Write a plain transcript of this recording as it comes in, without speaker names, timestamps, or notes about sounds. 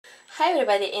Hi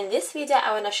everybody, in this video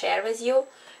I want to share with you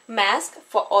mask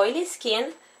for oily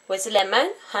skin with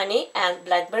lemon, honey and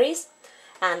blackberries.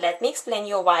 And let me explain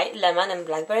you why lemon and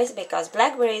blackberries, because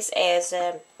blackberries is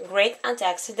a great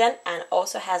antioxidant and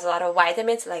also has a lot of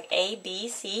vitamins like A, B,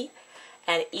 C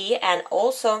and E, and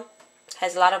also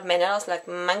has a lot of minerals like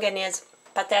manganese,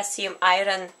 potassium,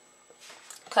 iron,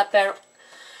 copper,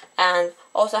 and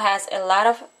also has a lot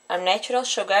of natural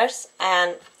sugars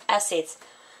and acids,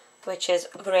 which is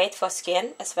great for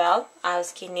skin as well. Our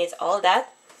skin needs all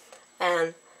that.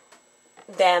 And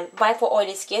then why for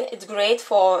oily skin? It's great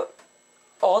for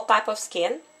all type of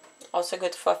skin, also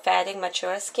good for fatting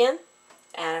mature skin.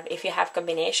 And if you have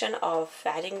combination of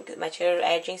fatting mature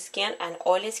aging skin and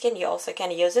oily skin, you also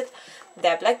can use it.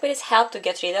 The blackberries help to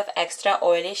get rid of extra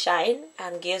oily shine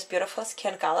and gives beautiful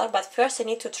skin color. But first you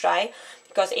need to try,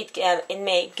 because it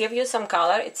may give you some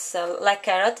color. It's like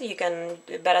carrot. You can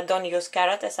better don't use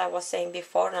carrot, as I was saying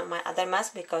before on my other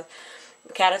mask, because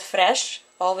carrot fresh.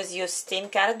 Always use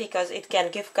steamed carrot because it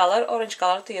can give color, orange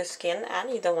color to your skin, and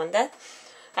you don't want that.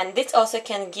 And this also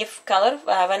can give color.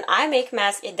 When I make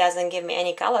mask, it doesn't give me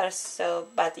any colors. So,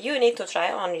 but you need to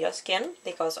try on your skin,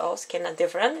 because all skin are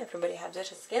different. Everybody has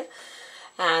different skin.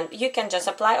 And you can just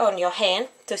apply on your hand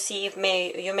to see if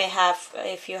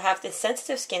if you have the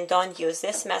sensitive skin, don't use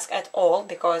this mask at all,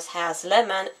 because it has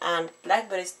lemon and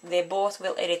blackberries. They both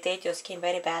will irritate your skin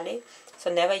very badly,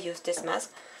 so never use this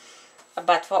mask.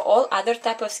 But for all other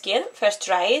type of skin, first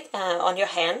try it on your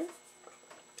hand.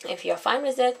 If you're fine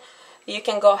with it, you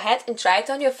can go ahead and try it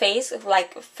on your face.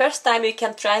 Like first time you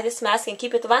can try this mask and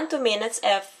keep it 1-2 minutes.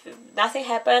 If nothing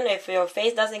happens, if your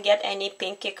face doesn't get any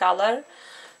pinky color,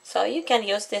 so you can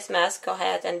use this mask. Go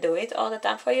ahead and do it all the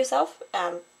time for yourself.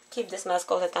 Keep this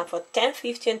mask all the time for 10,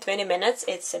 15, 20 minutes.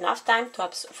 It's enough time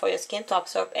for your skin to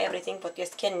absorb everything what your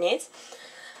skin needs.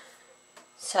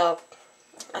 So,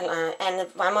 and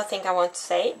one more thing I want to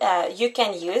say, you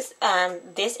can use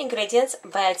these ingredients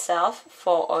by itself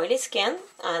for oily skin.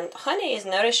 And honey is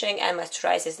nourishing and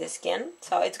moisturizes the skin,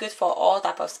 so it's good for all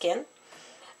type of skin.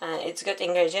 It's good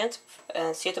ingredient,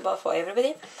 suitable for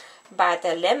everybody. But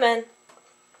the lemon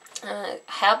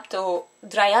help to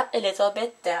dry up a little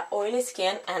bit the oily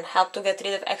skin and help to get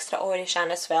rid of extra oily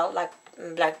shine as well, like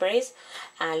blackberries.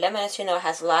 And lemon, as you know,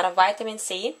 has a lot of vitamin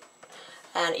C.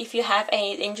 And if you have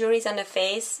any injuries on the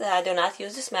face, do not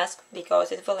use this mask,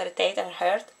 because it will irritate and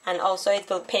hurt, and also it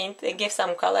will give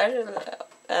some color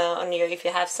on you if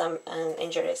you have some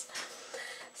injuries.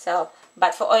 So,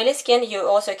 but for oily skin, you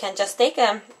also can just take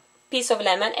a piece of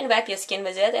lemon and wipe your skin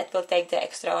with it. It will take the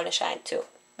extra oily shine too,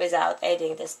 without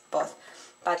adding this both.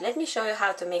 But let me show you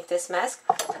how to make this mask.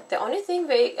 The only thing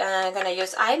we're gonna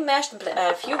use, I mashed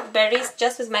a few berries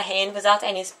just with my hand without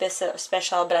any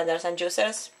special blenders and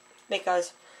juicers.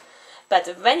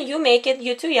 But when you make it,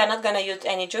 you're not gonna use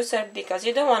any juicer, because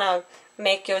you don't wanna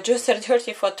make your juicer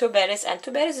dirty for 2 berries, and 2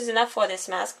 berries is enough for this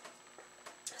mask.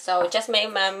 So just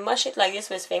mush it like this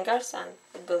with fingers, and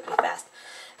it will be fast.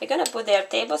 We're gonna put there a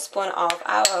tablespoon of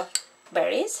our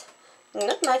berries,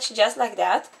 not much, just like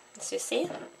that, as you see.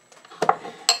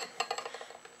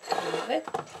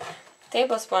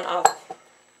 Tablespoon of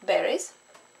berries,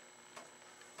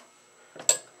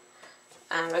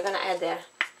 and we're gonna add there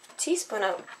teaspoon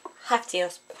of half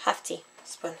teaspoon.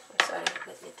 I'm sorry,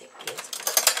 let me take this.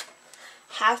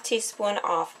 Half teaspoon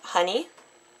of honey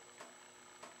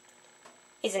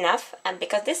is enough, and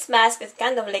because this mask is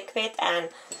kind of liquid, and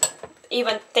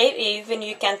even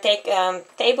you can take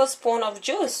tablespoon of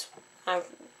juice.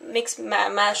 Mix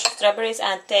mashed strawberries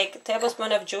and take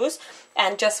tablespoon of juice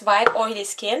and just wipe oily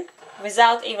skin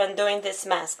without even doing this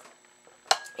mask.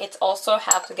 It also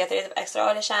helps to get rid of extra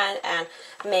oily shine and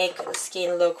make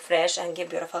skin look fresh and give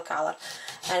beautiful color.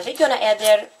 And we're gonna add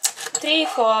there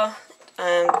 3-4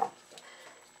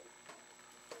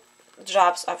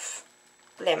 drops of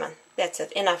lemon. That's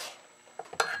it, enough.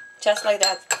 Just like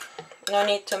that. No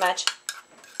need too much,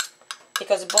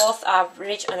 because both are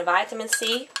rich in vitamin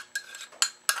C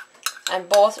and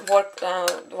both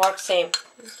work same.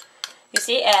 You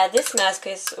see, this mask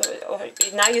is,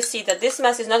 now you see that this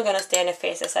mask is not going to stay on the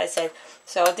face, as I said.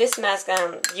 So this mask,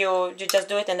 you just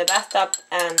do it in the bathtub,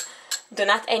 and do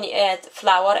not add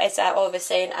flour, as I always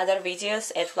say in other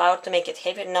videos, add flour to make it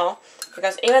heavy. No,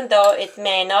 because even though it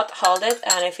may not hold it,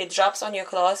 and if it drops on your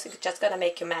clothes, it's just going to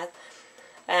make you mad.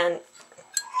 And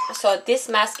so this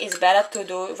mask is better to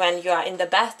do when you are in the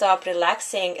bathtub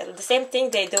relaxing. The same thing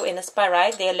they do in a spa,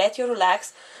 right? They let you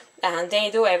relax, and they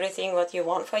do everything what you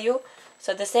want for you.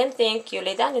 So the same thing, you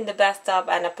lay down in the bathtub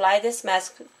and apply this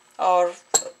mask, or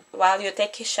while you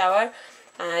take a shower.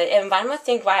 And one more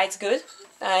thing why it's good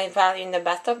while in the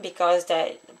bathtub, because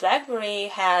the blackberry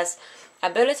has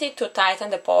ability to tighten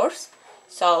the pores.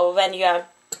 So when you are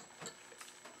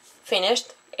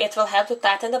finished, it will help to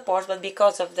tighten the pores, but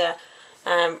because of the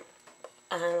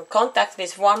contact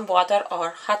with warm water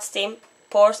or hot steam,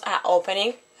 pores are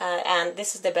opening, and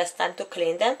this is the best time to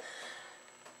clean them.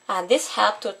 And this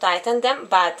helps to tighten them,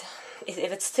 but if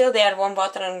it's still there, warm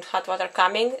water and hot water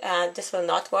coming, this will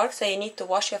not work. So you need to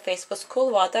wash your face with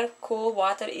cool water. Cool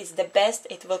water is the best.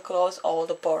 It will close all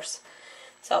the pores.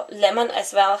 So lemon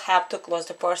as well help to close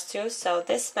the pores too. So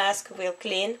this mask will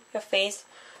clean your face,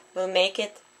 will make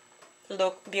it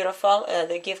look beautiful,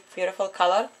 they give beautiful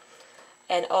color,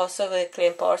 and also will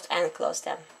clean pores and close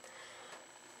them.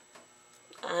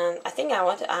 I think I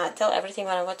want to tell everything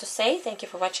what I want to say. Thank you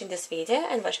for watching this video,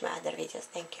 and watch my other videos.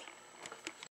 Thank you.